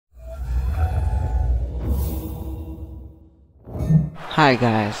Hi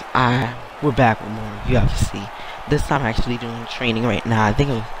guys, we're back with more UFC. This time I'm actually doing training right now. I think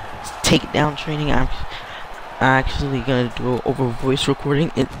it was takedown training. I'm actually gonna do it over voice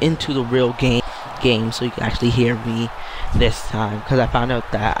recording into the real game so you can actually hear me this time, because I found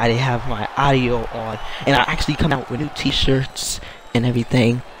out that I didn't have my audio on, and I actually come out with new t-shirts and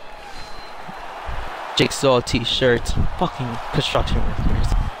everything. Jigsaw t-shirts, fucking construction workers.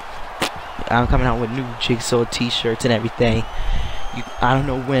 I'm coming out with new Jigsaw t-shirts and everything. I don't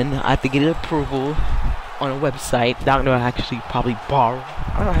know when I have to get an approval on a website that I'm gonna actually probably borrow.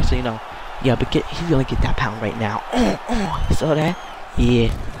 I don't actually know. Yeah, but he's gonna get that pound right now. You saw that? Yeah.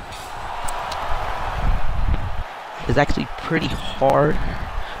 It's actually pretty hard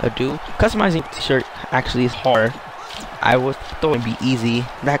to do. Customizing t-shirt actually is hard. I was thought it'd be easy.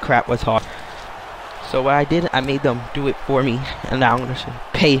 That crap was hard. So what I did, I made them do it for me, and now I'm gonna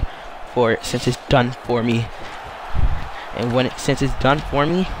pay for it since it's done for me. And since it's done for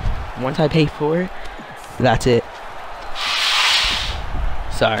me, once I pay for it, that's it.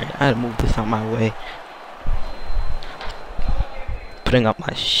 Sorry, I had to move this out my way. Putting up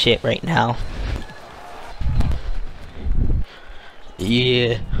my shit right now.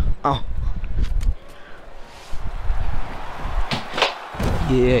 Yeah. Oh.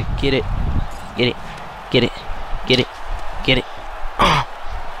 Yeah, get it. Get it. Get it. Get it. Get it. Oh.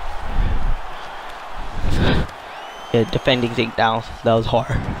 Yeah, defending takedowns, that was hard.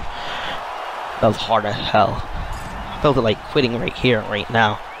 That was hard as hell. I felt it like quitting right here, right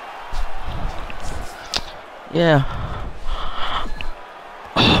now. Yeah.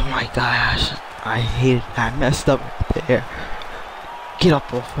 Oh my gosh. I hate it. I messed up right there. Get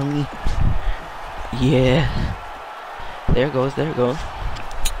up off of me. Yeah. There it goes, there it goes.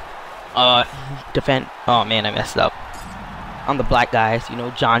 Defend. Oh man, I messed up. I'm the black guys, you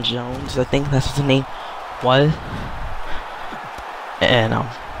know, John Jones, I think that's what his name was. And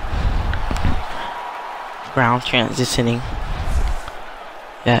ground transitioning.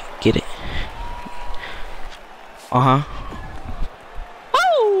 Yeah, get it. Oh!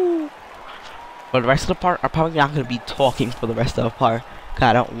 For the rest of the part, I'm probably not gonna be talking for the rest of the part. Cause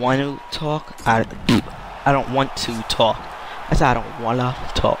I don't want to talk. I don't want to talk. I said I don't wanna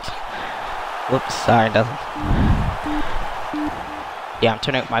talk. Whoops, sorry, doesn't. Yeah, I'm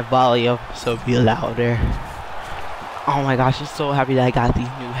turning up my volume so it'll be louder. Oh my gosh, I'm so happy that I got these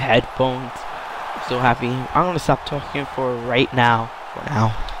new headphones. So happy. I'm gonna stop talking for right now. For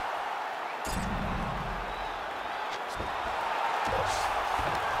now.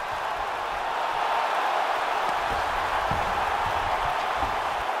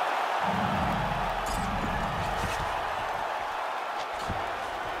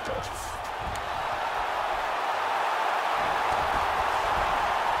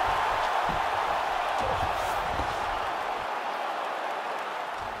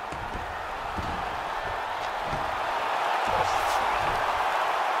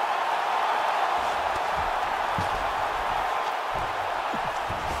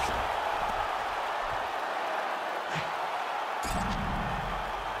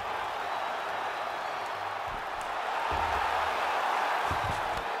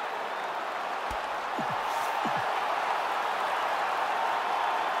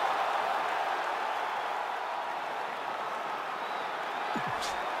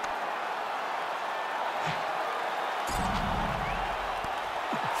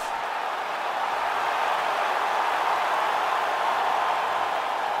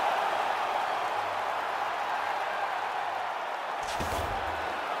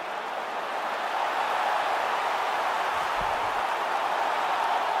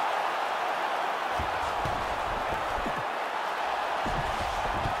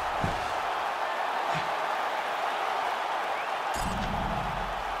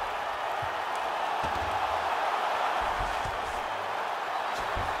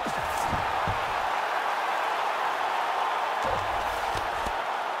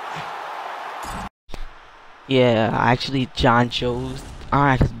 Yeah, actually John Jones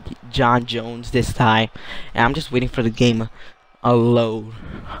this time, and I'm just waiting for the game to load.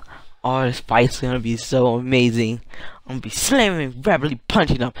 Oh, this fight's gonna be so amazing. I'm gonna be slamming, rapidly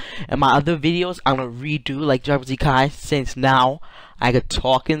punching them. And my other videos, I'm gonna redo like Jersey Kai, since now I could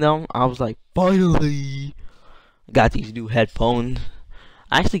talk in them. I was like, finally, got these new headphones.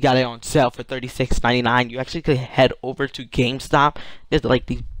 I actually got it on sale for $36.99. You actually could head over to GameStop. There's like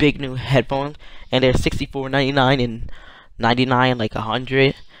these big new headphones, and they're $64.99 and $99, like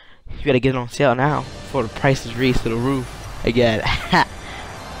 $100. You gotta get it on sale now before the prices raise to the roof again.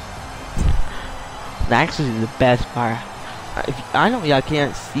 That's actually the best part. I know y'all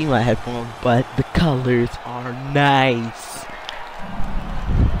can't see my headphones, but the colors are nice.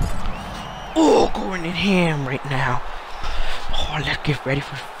 Oh, going in ham right now. Oh, let's get ready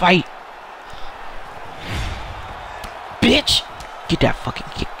for the fight. Bitch! Get that fucking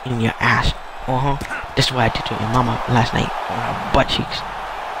kick in your ass. That's what I did to your mama last night on her butt cheeks.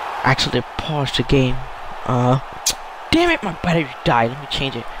 Actually, paused the game. Damn it, my battery died. Let me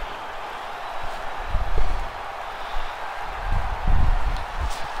change it.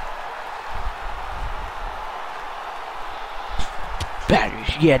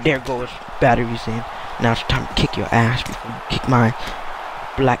 Batteries. Yeah, there goes batteries in. Now it's time to kick your ass before you kick mine.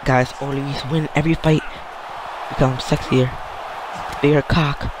 Black guys always win every fight. Become sexier. Bigger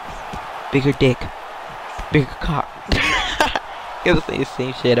cock. Bigger dick. Bigger cock. He'll say the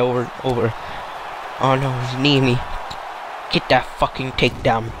same shit over and over. Oh no, he's kneeing me. Get that fucking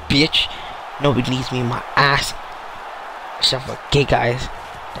takedown, bitch. Nobody needs me in my ass. Except for gay guys.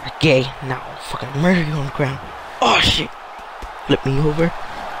 They're gay. Now I'll fucking murder you on the ground. Oh shit. Flip me over.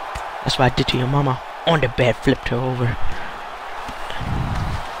 That's what I did to your mama. On the bed, flipped her over.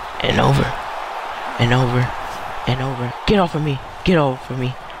 And over. And over. And over. Get off of me. Get off of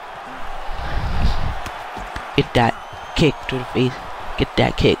me. Get that kick to the face. Get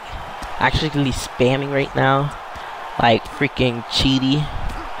that kick. Actually spamming right now. Like freaking cheaty.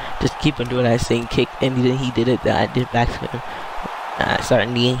 Just keep on doing that same kick. And then he did it. Then I did it back to him. I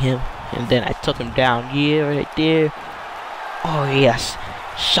started kneeing him. And then I took him down. Yeah, right there. Oh yes.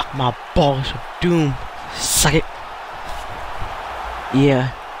 Suck my balls of doom. Suck it.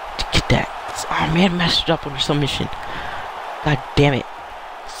 Yeah. Get that. Oh man, messed up on the submission. God damn it.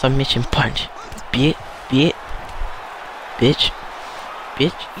 Submission punch. Bitch. Bitch. Bitch.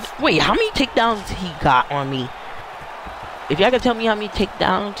 Bitch. Wait, how many takedowns he got on me? If y'all can tell me how many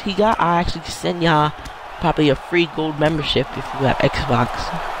takedowns he got, I'll actually send y'all probably a free gold membership if you have Xbox.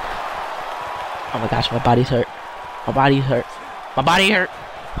 Oh my gosh, my body's hurt. My body's hurt. My body hurt.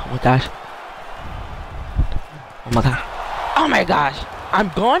 Oh my gosh. Oh my gosh. Oh my gosh. I'm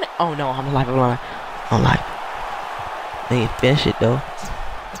gone. Oh no, I'm alive. I'm alive. I'm alive. Let me finish it though.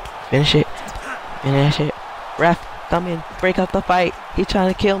 Finish it. Finish it. Ref, come in. Break up the fight. He's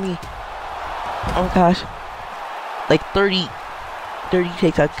trying to kill me. Oh my gosh. Like 30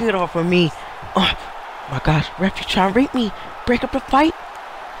 takes out. Get off of me. Oh my gosh. Ref, you trying to rape me. Break up the fight.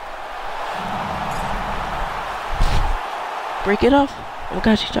 Break it off. Oh my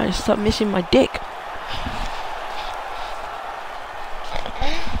gosh, he's trying to submission my dick.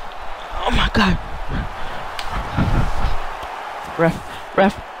 Oh my god.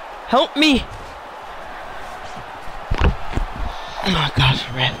 Ref, help me. Oh my gosh,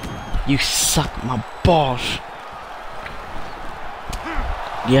 ref. You suck my balls.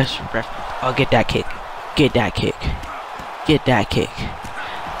 Yes, ref. I'll get that kick. Get that kick. Get that kick.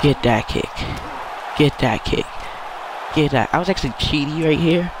 Get that kick. Get that kick. Get that. I was actually cheaty right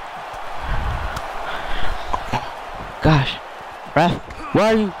here. Oh, gosh. Ref, where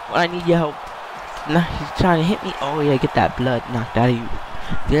are you? I need your help. Nah, he's trying to hit me. Oh yeah, get that blood knocked out of you.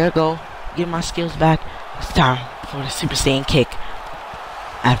 There I go. Get my skills back. It's time for the Super Saiyan kick.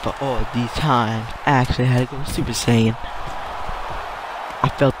 After all these times, I actually had to go Super Saiyan. I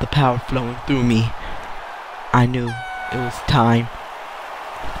felt the power flowing through me. I knew it was time.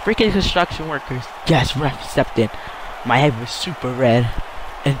 Freaking construction workers. Yes, ref stepped in. My head was super red.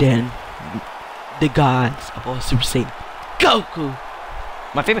 And then the gods of all Super Saiyan, Goku.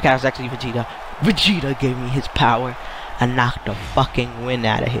 My favorite character is actually Vegeta. Vegeta gave me his power and knocked the fucking wind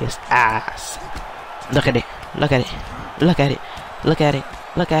out of his ass. Look at it. Look at it. Look at it. Look at it.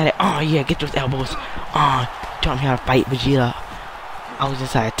 Look at it. Oh yeah, get those elbows. Oh, taught me how to fight Vegeta. I was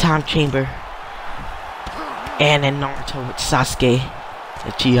inside a time chamber. And then Naruto with Sasuke.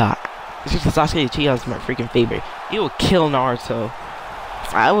 The Uchiha. It's just Sasuke Uchiha is my freaking favorite. He will kill Naruto.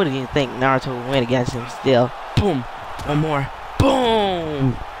 I wouldn't even think Naruto would win against him still. Boom. One more.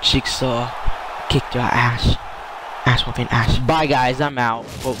 Boom. Jigsaw. Kicked your ass. Ass whooping ass. Bye guys, I'm out.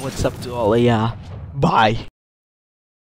 But what's up to all of y'all? Bye.